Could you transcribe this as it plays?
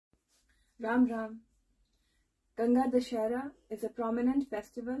Ram Ram. Ganga Dushahara is a prominent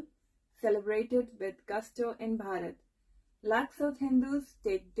festival celebrated with gusto in Bharat. Lakhs of Hindus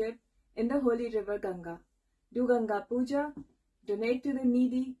take dip in the holy river Ganga, do Ganga Puja, donate to the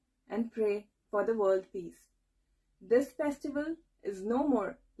needy, and pray for the world peace. This festival is no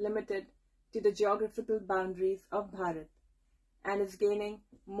more limited to the geographical boundaries of Bharat and is gaining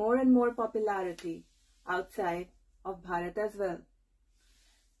more and more popularity outside of Bharat as well.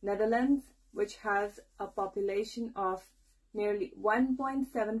 Netherlands, which has a population of nearly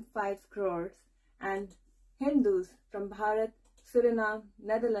 1.75 crores, and Hindus from Bharat, Suriname,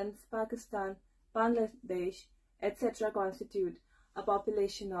 Netherlands, Pakistan, Bangladesh, etc. constitute a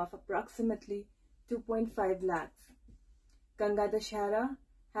population of approximately 2.5 lakhs. Ganga Dushahara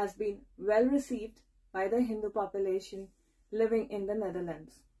has been well received by the Hindu population living in the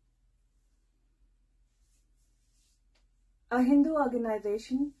Netherlands. A Hindu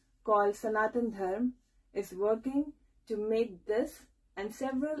organization called Sanatan Dharma is working to make this and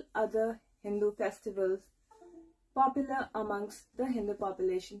several other Hindu festivals popular amongst the Hindu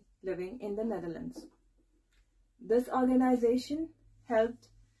population living in the Netherlands. This organization helped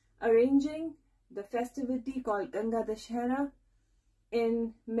arranging the festivity called Ganga Dushahara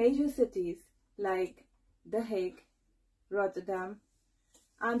in major cities like The Hague, Rotterdam,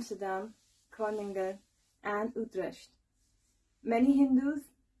 Amsterdam, Groningen, and Utrecht. Many Hindus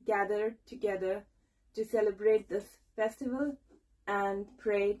gathered together to celebrate this festival and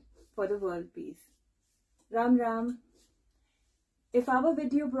prayed for the world peace. Ram Ram. If our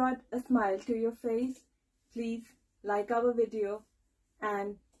video brought a smile to your face, please like our video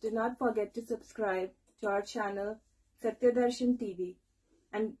and do not forget to subscribe to our channel Satyadarshan TV,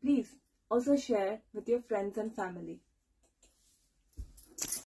 and please also share with your friends and family.